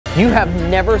You have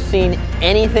never seen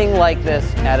anything like this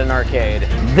at an arcade.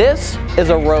 This is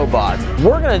a robot.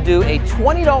 We're gonna do a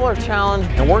 $20 challenge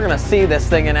and we're gonna see this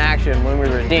thing in action when we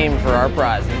redeem for our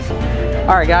prizes.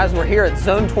 All right guys, we're here at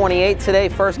Zone 28 today.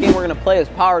 First game we're gonna play is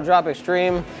Power Drop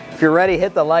Extreme. If you're ready,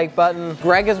 hit the like button.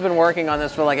 Gregg has been working on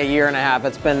this for like a year and a half.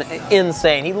 It's been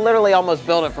insane. He literally almost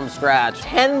built it from scratch.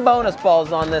 10 bonus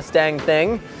balls on this dang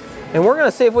thing. And we're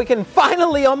gonna see if we can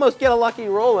finally almost get a lucky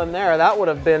roll in there. That would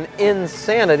have been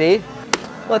insanity.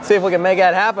 Let's see if we can make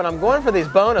that happen. I'm going for these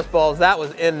bonus balls. That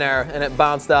was in there and it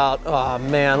bounced out. Oh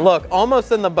man, look,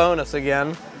 almost in the bonus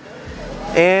again.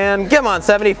 And come on,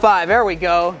 75, there we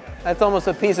go. That's almost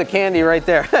a piece of candy right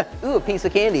there. Ooh, a piece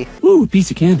of candy. Ooh, a piece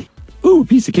of candy. Ooh, a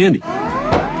piece of candy.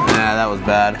 Nah, that was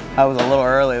bad. I was a little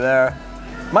early there.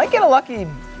 Might get a lucky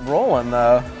roll in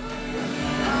though.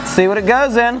 Let's see what it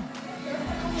goes in.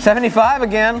 75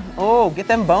 again. Oh, get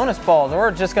them bonus balls, or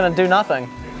we're just gonna do nothing.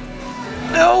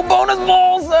 No bonus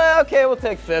balls! Okay, we'll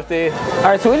take 50. All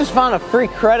right, so we just found a free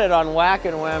credit on Whack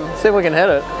and Whim. See if we can hit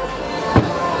it.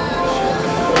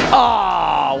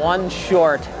 Ah, one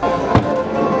short.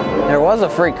 There was a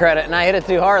free credit, and I hit it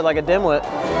too hard like a dimwit.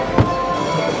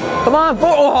 Come on,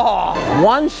 oh,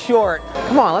 one short.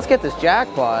 Come on, let's get this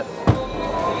jackpot.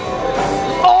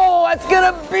 Oh, that's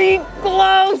gonna be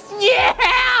close,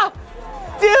 yeah!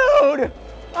 Dude,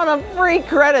 on a free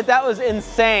credit, that was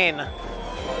insane.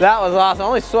 That was awesome.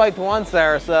 Only swiped once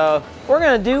there, so we're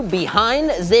gonna do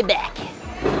behind the back.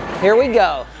 Here we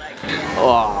go.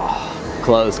 Oh,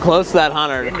 close to that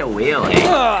 100. In the wheel.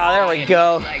 Oh, there we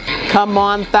go. Come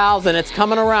on, 1,000. It's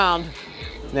coming around.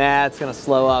 Nah, it's gonna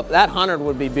slow up. That 100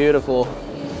 would be beautiful.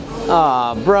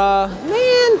 Aw, bruh,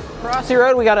 man. Crossy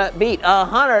Road, we gotta beat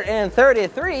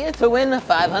 133 to win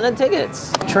 500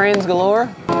 tickets. Trains galore.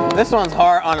 This one's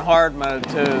hard on hard mode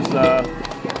too, so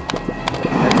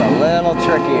it's a little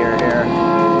trickier here.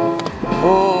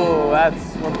 Ooh,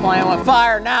 we're playing with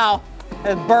fire now.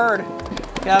 It's Bird.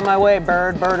 Get out of my way,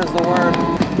 Bird. Bird is the word.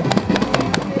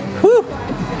 Whew.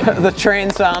 The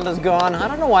train sound is gone. I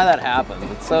don't know why that happens.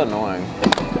 It's so annoying.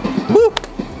 Whew.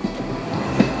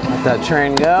 Let that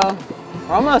train go.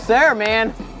 We're almost there,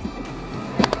 man.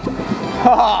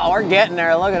 Oh, we're getting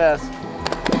there. Look at this.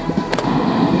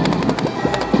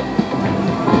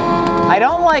 I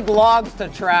don't like logs to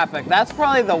traffic. That's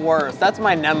probably the worst. That's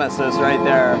my nemesis right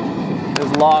there,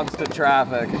 is logs to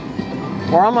traffic.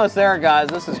 We're almost there, guys.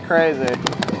 This is crazy.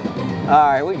 All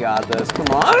right, we got this. Come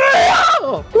on.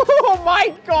 Oh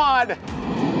my God.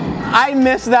 I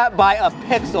missed that by a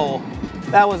pixel.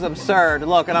 That was absurd.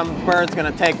 Look, and Bird's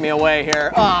gonna take me away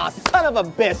here. Oh, son of a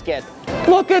biscuit.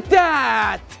 Look at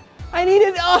that. I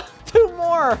needed, two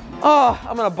more. Oh,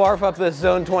 I'm gonna barf up this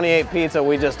Zone 28 pizza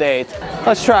we just ate.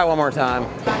 Let's try it one more time.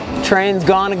 Train's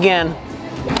gone again.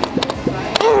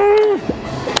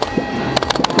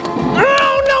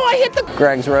 Oh no, I hit the...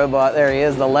 Gregg's robot, there he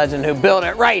is, the legend who built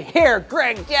it right here,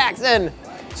 Gregg Jackson.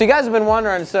 So you guys have been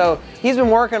wondering, so he's been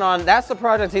working on, that's the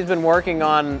project he's been working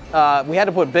on. We had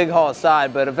to put Big Haul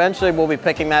aside, but eventually we'll be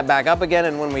picking that back up again,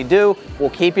 and when we do, we'll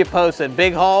keep you posted.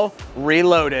 Big Haul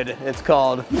Reloaded, it's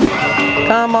called.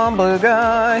 Come on, blue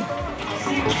guy.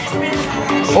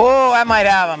 Oh, that might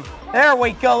have him. There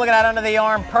we go, look at that under the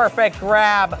arm, perfect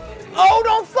grab. Oh,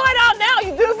 don't slide out now,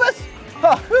 you doofus.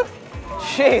 Oh,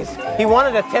 jeez, he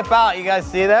wanted to tip out, you guys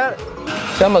see that?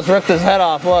 He almost ripped his head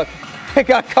off, look. It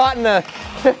got caught in the...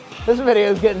 This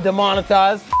video is getting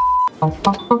demonetized. What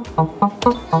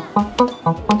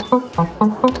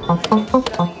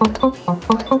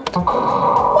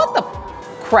the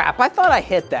crap? I thought I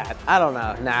hit that. I don't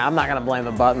know. Nah, I'm not gonna blame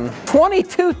the button.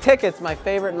 22 tickets, my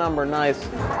favorite number, nice.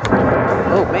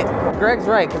 Oh man, Gregg's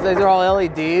right, because these are all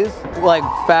LEDs, like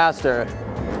faster.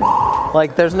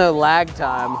 Like there's no lag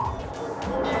time.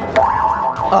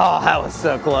 Oh, that was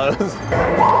so close.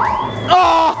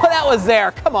 Oh, that was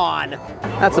there, come on.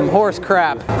 That's some horse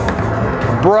crap.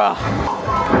 Bruh.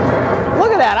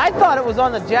 Look at that, I thought it was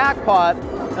on the jackpot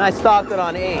and I stopped it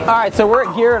on 8. All right, so we're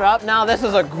geared up now. This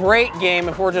is a great game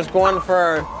if we're just going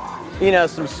for, you know,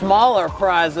 some smaller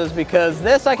prizes, because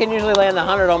this I can usually land the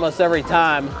 100 almost every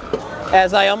time.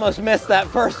 As I almost missed that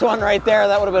first one right there,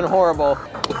 that would have been horrible.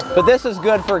 But this is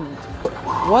good for,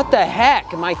 what the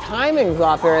heck? My timing's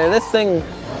off here. This thing,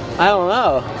 I don't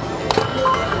know.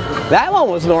 That one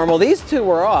was normal, these two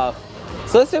were off.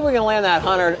 So let's see if we can land that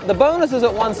 100. The bonus is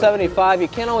at 175. You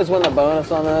can't always win the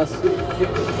bonus on this. So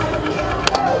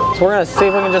we're gonna see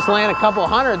if we can just land a couple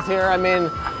hundreds here. I mean,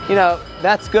 you know,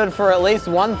 that's good for at least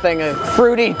one thing, a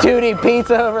fruity tooty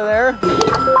pizza over there.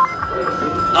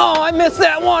 Oh, I missed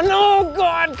that one. Oh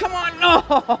God, come on, no.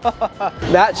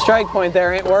 That strike point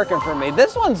there ain't working for me.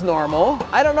 This one's normal.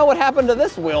 I don't know what happened to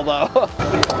this wheel though.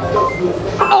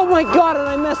 Oh my God, and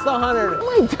I missed the 100.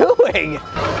 What am I doing?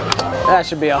 That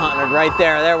should be 100 right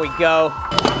there. There we go.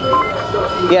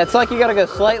 Yeah, it's like you gotta go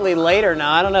slightly later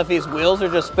now. I don't know if these wheels are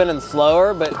just spinning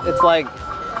slower, but it's like,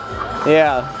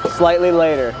 yeah, slightly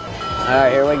later. All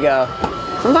right, here we go.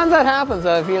 Sometimes that happens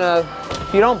though, if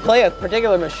you don't play a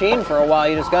particular machine for a while,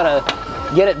 you just gotta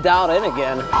get it dialed in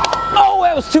again. Oh,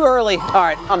 it was too early. All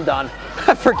right, I'm done.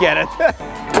 Forget it.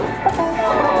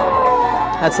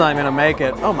 That's not even gonna make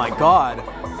it. Oh my God.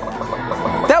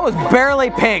 That was barely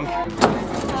pink.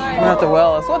 I'm gonna have to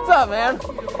well this. What's up, man?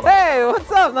 Hey,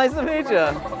 what's up? Nice to meet you.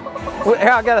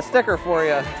 Here, I got a sticker for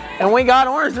you. And we got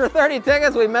orange for 30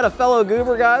 tickets. We met a fellow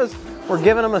goober, guys. We're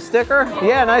giving him a sticker.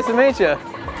 Yeah, nice to meet you.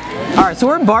 All right, so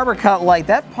we're at Barber Cut Light.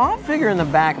 That pop figure in the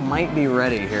back might be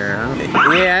ready here.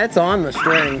 Yeah, it's on the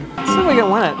string. Let's see if we can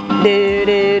win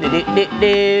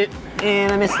it.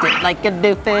 And I missed it like a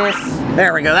doofus.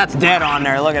 There we go, that's dead on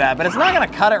there, look at that. But it's not gonna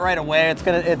cut it right away. We're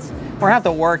gonna have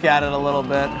to work at it a little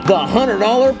bit. The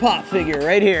 $100 pop figure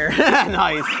right here.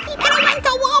 Nice. You could have went to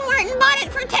Walmart and bought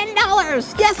it for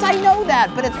 $10. Yes, I know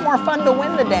that, but it's more fun to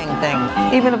win the dang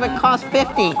thing, even if it costs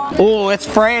 50. Oh, it's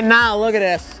fraying now, look at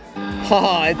this.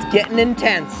 Oh, it's getting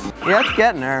intense. Yeah, it's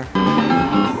getting there.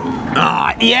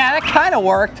 Oh, yeah, that kind of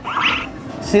worked.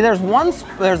 See, there's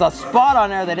a spot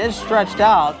on there that is stretched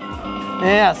out.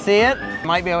 Yeah, see it?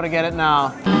 Might be able to get it now.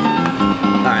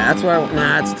 All right, that's where,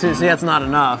 nah, it's too, see, that's not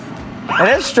enough. It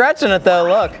is stretching it though,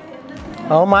 look.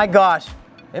 Oh my gosh.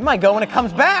 It might go when it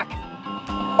comes back.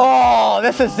 Oh,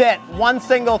 this is it. One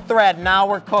single thread. Now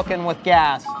we're cooking with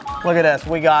gas. Look at this,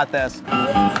 we got this.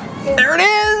 There it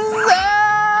is!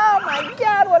 Oh my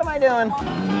God, what am I doing?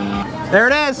 There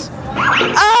it is.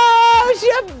 Oh,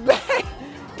 shit!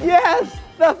 Yes!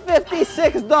 The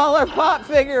 $56 pop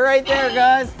figure right there,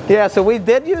 guys. Yeah, so we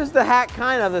did use the hack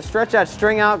kind of to stretch that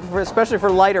string out, especially for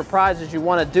lighter prizes. You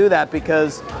want to do that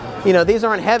because, these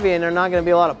aren't heavy and there's not going to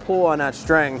be a lot of pull on that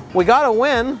string. We got a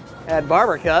win at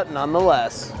Barber Cut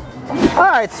nonetheless. All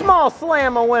right, Small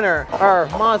Slam a winner, or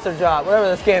Monster Drop, whatever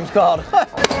this game's called.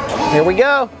 Here we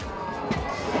go.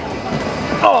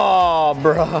 Oh,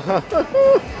 bro.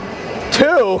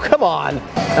 2, come on.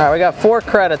 All right, we got 4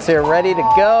 credits here ready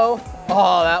to go.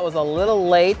 Oh, that was a little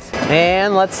late.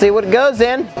 And let's see what goes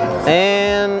in.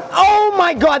 And, oh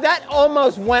my God, that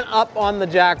almost went up on the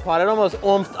jackpot. It almost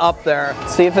oomphed up there.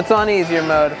 Let's see if it's on easier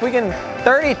mode. If we can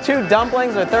 32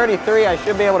 dumplings or 33, I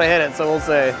should be able to hit it, so we'll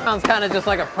see. Sounds kind of just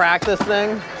like a practice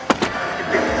thing.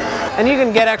 And you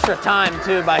can get extra time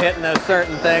too by hitting those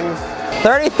certain things.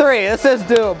 33, this is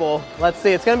doable. Let's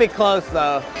see, it's gonna be close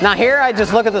though. Now here, I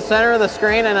just look at the center of the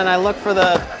screen and then I look for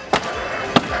the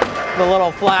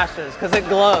little flashes, because it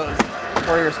glows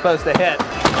where you're supposed to hit.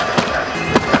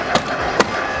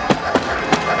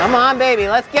 Come on, baby,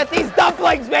 let's get these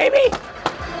dumplings, baby!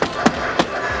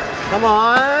 Come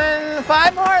on,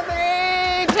 5 more,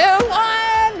 3, 2,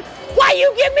 1! Why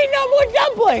you give me no more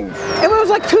dumplings? It was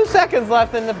like 2 seconds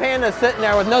left and the panda's sitting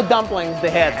there with no dumplings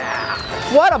to hit.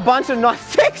 What a bunch of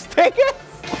 6 tickets!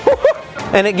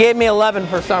 And it gave me 11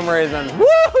 for some reason.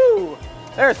 Woohoo!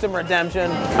 There's some redemption.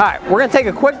 All right, we're gonna take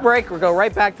a quick break. We'll go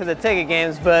right back to the ticket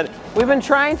games, but we've been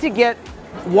trying to get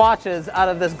watches out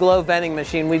of this glow vending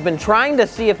machine. We've been trying to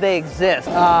see if they exist.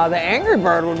 The Angry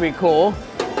Bird would be cool.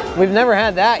 We've never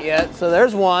had that yet, so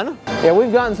there's one. Yeah,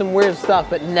 we've gotten some weird stuff,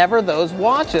 but never those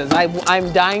watches.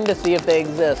 I'm dying to see if they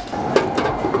exist.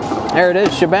 There it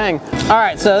is, shebang. All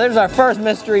right, so there's our first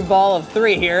mystery ball of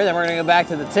 3 here. Then we're gonna go back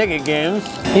to the ticket games.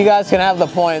 You guys can have the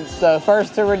points. So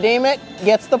first to redeem it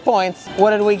gets the points.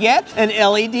 What did we get? An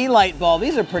LED light bulb.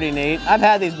 These are pretty neat. I've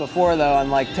had these before though on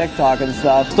like TikTok and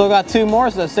stuff. Still got 2 more,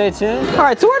 so stay tuned. All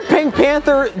right, so we're at Pink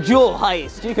Panther Jewel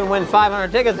Heist. You can win 500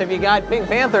 tickets if you guide Pink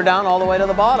Panther down all the way to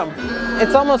the bottom.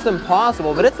 It's almost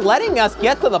impossible, but it's letting us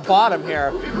get to the bottom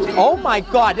here. Oh my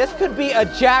God, this could be a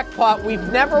jackpot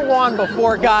we've never won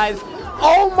before, guys.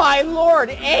 Oh my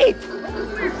Lord, 8.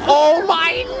 Oh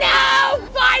my, no,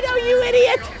 Fido, you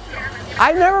idiot.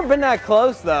 I've never been that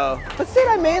close though. But see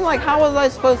what I mean? Like, how was I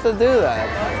supposed to do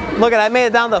that? Look, I made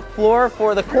it down the floor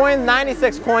for the coin.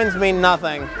 96 coins mean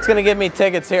nothing. It's gonna give me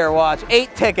tickets here, watch.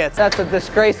 8 tickets, that's a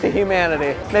disgrace to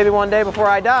humanity. Maybe one day before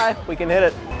I die, we can hit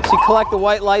it. So you collect the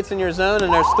white lights in your zone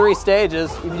and there's 3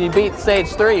 stages. If you beat stage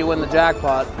 3, you win the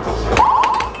jackpot.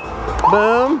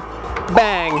 Boom,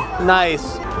 bang,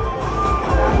 nice.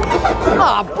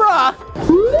 Aw, bruh.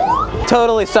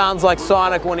 Totally sounds like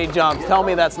Sonic when he jumps. Tell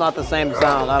me that's not the same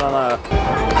sound. I don't know.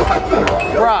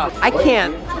 Bruh, I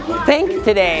can't. think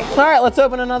today. All right, let's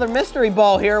open another mystery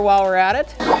ball here while we're at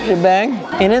it. Bang.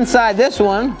 And inside this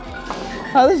one,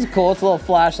 oh, this is cool. It's a little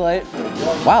flashlight.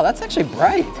 Wow, that's actually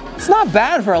bright. It's not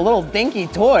bad for a little dinky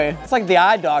toy. It's like the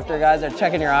eye doctor, guys. They're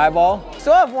checking your eyeball.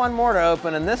 Still have one more to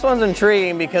open, and this one's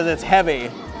intriguing because it's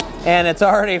heavy, and it's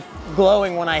already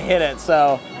glowing when I hit it.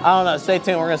 So I don't know. Stay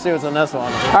tuned. We're gonna see what's in this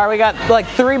one. All right, we got like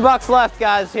 $3 left,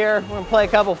 guys. Here, we're gonna play a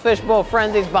couple fishbowl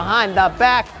frenzies behind the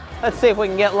back. Let's see if we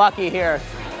can get lucky here.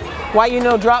 Why you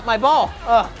no drop my ball?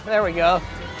 Oh, there we go.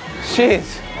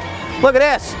 Jeez, look at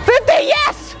this. 50,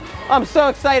 yes! I'm so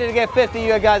excited to get 50.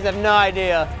 You guys have no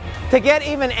idea. To get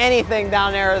even anything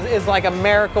down there is like a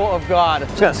miracle of God.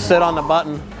 Just gonna sit on the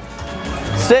button.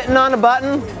 Sitting on the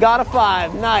button, got a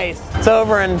 5, nice. It's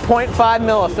over in 0.5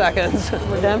 milliseconds.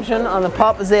 Redemption on the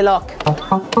Pop They Look.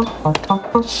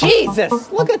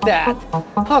 Jesus, look at that.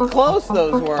 How close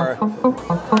those were. All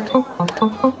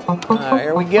right,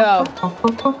 here we go.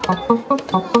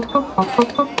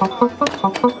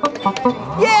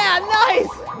 Yeah, nice,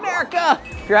 America.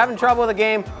 If you're having trouble with the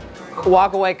game,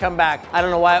 walk away, come back. I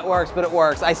don't know why it works, but it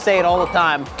works. I say it all the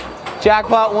time.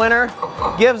 Jackpot winner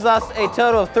gives us a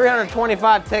total of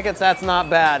 325 tickets. That's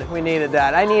not bad. We needed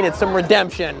that. I needed some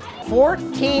redemption.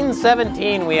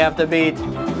 14-17 we have to beat.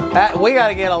 We got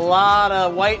to get a lot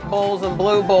of white bowls and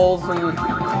blue bowls and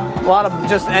a lot of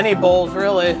just any bowls,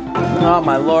 really. Oh,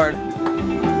 my Lord.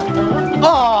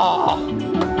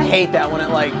 Oh, I hate that when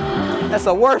it like, that's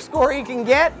the worst score you can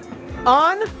get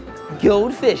on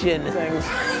gold fishing things.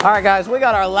 All right, guys, we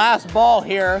got our last ball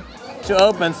here to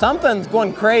open. Something's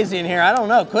going crazy in here. I don't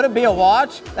know. Could it be a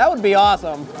watch? That would be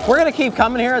awesome. We're gonna keep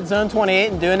coming here at Zone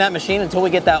 28 and doing that machine until we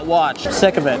get that watch.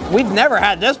 Sick of it. We've never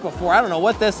had this before. I don't know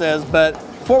what this is, but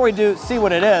before we do see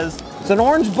what it is, it's an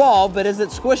orange ball, but is it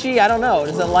squishy? I don't know.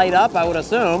 Does it light up? I would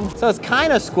assume. So it's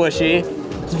kind of squishy.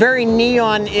 It's very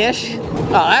neon-ish. Oh,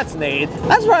 that's neat.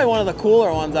 That's probably one of the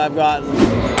cooler ones I've gotten.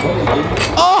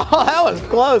 Oh, that was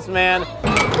close, man.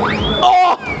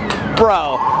 Oh!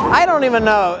 Bro, I don't even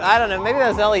know. I don't know. Maybe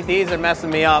those LEDs are messing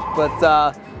me up, but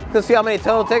let's see how many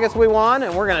total tickets we won,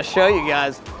 and we're gonna show you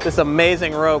guys this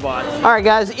amazing robot. All right,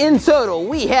 guys, in total,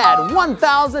 we had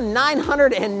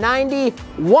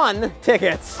 1,991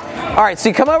 tickets. All right, so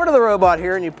you come over to the robot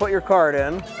here and you put your card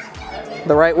in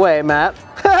the right way, Matt.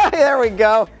 There we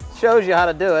go. Shows you how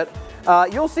to do it.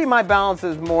 You'll see my balance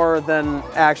is more than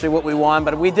actually what we won,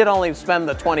 but we did only spend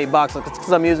the 20 bucks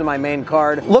because I'm using my main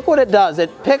card. Look what it does. It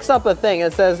picks up a thing.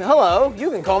 It says, hello, you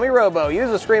can call me Robo.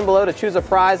 Use the screen below to choose a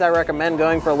prize. I recommend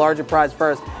going for a larger prize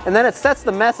first. And then it sets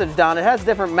the message down. It has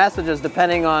different messages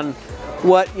depending on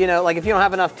what, you know, like if you don't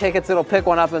have enough tickets, it'll pick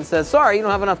one up and says, sorry, you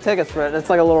don't have enough tickets for it. It's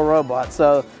like a little robot.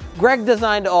 So Gregg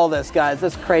designed all this, guys.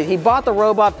 This is crazy. He bought the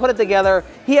robot, put it together.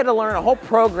 He had to learn a whole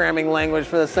programming language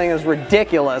for this thing. It was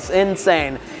ridiculous,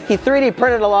 insane. He 3D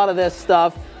printed a lot of this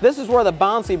stuff. This is where the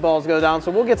bouncy balls go down,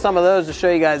 so we'll get some of those to show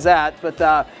you guys that.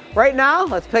 But right now,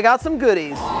 let's pick out some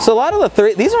goodies. So a lot of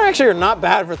these are actually not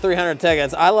bad for 300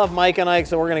 tickets. I love Mike and Ike,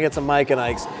 so we're gonna get some Mike and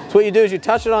Ikes. So what you do is you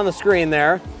touch it on the screen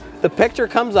there. The picture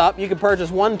comes up. You can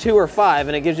purchase 1, 2, or 5,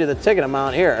 and it gives you the ticket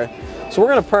amount here. So we're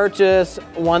gonna purchase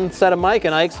one set of Mike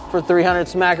and Ikes for 300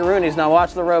 smackaroonies. Now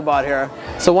watch the robot here.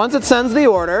 So once it sends the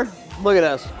order, look at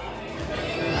this.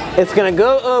 It's gonna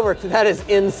go over to, that is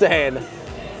insane.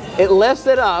 It lifts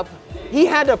it up. He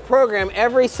had to program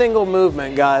every single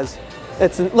movement, guys.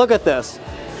 Look at this.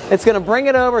 It's gonna bring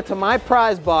it over to my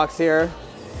prize box here.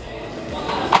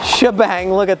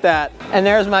 Shebang, look at that. And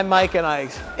there's my Mike and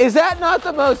Ike's. Is that not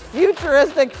the most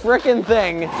futuristic frickin'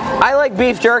 thing? I like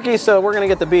beef jerky, so we're gonna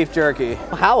get the beef jerky.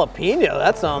 Jalapeno,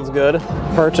 that sounds good.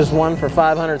 Purchase one for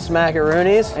 500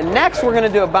 smackaroonies. And next we're gonna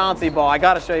do a bouncy ball. I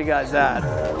gotta show you guys that.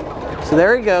 So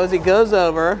there he goes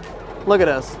over. Look at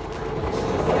us.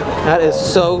 That is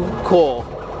so cool.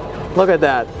 Look at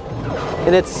that.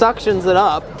 And it suctions it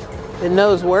up. It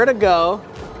knows where to go.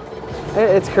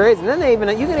 It's crazy. And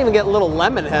then you can even get little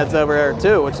lemon heads over there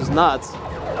too, which is nuts.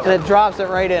 And it drops it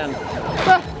right in.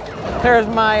 There's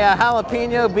my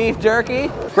jalapeno beef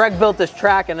jerky. Gregg built this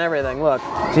track and everything. Look,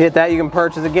 to hit that, you can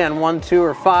purchase again 1, 2,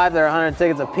 or 5. They're 100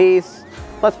 tickets a piece.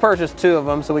 Let's purchase 2 of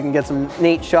them so we can get some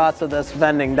neat shots of this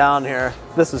vending down here.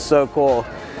 This is so cool.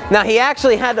 Now he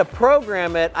actually had to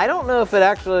program it. I don't know if it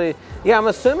actually, yeah, I'm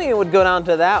assuming it would go down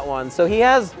to that one. So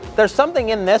there's something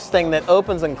in this thing that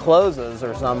opens and closes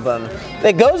or something.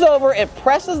 It goes over, it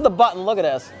presses the button, look at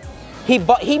this. He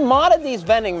modded these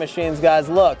vending machines, guys,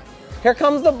 look. Here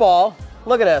comes the ball,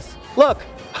 look at this, look.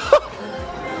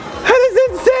 That is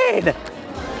insane.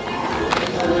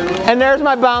 And there's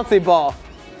my bouncy ball.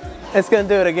 It's gonna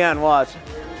do it again, watch.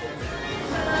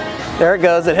 There it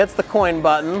goes, it hits the coin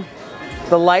button.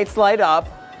 The lights light up.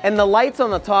 And the lights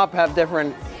on the top have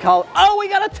different color. Oh, we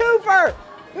got a twofer!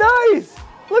 Nice!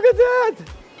 Look at that!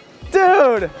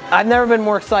 Dude, I've never been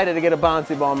more excited to get a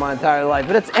bouncy ball in my entire life,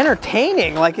 but it's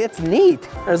entertaining, like it's neat.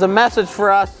 There's a message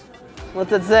for us.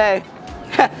 What's it say?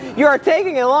 You are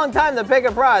taking a long time to pick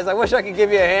a prize. I wish I could give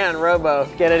you a hand, Robo.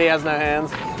 Get it, he has no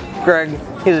hands. Gregg,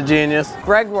 he's a genius.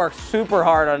 Gregg works super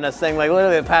hard on this thing. Like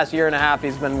literally the past year and a half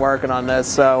he's been working on this.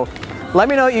 So let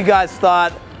me know what you guys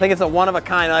thought. I think it's a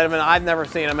one-of-a-kind item and I've never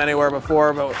seen them anywhere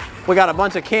before, but we got a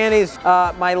bunch of candies.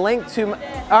 My link to,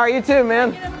 all right, you too,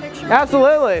 man.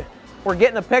 Absolutely. We're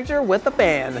getting a picture with the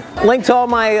band. Link to all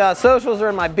my socials are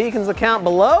in my Beacons account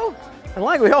below. And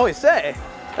like we always say,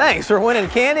 thanks for winning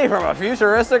candy from a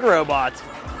futuristic robot.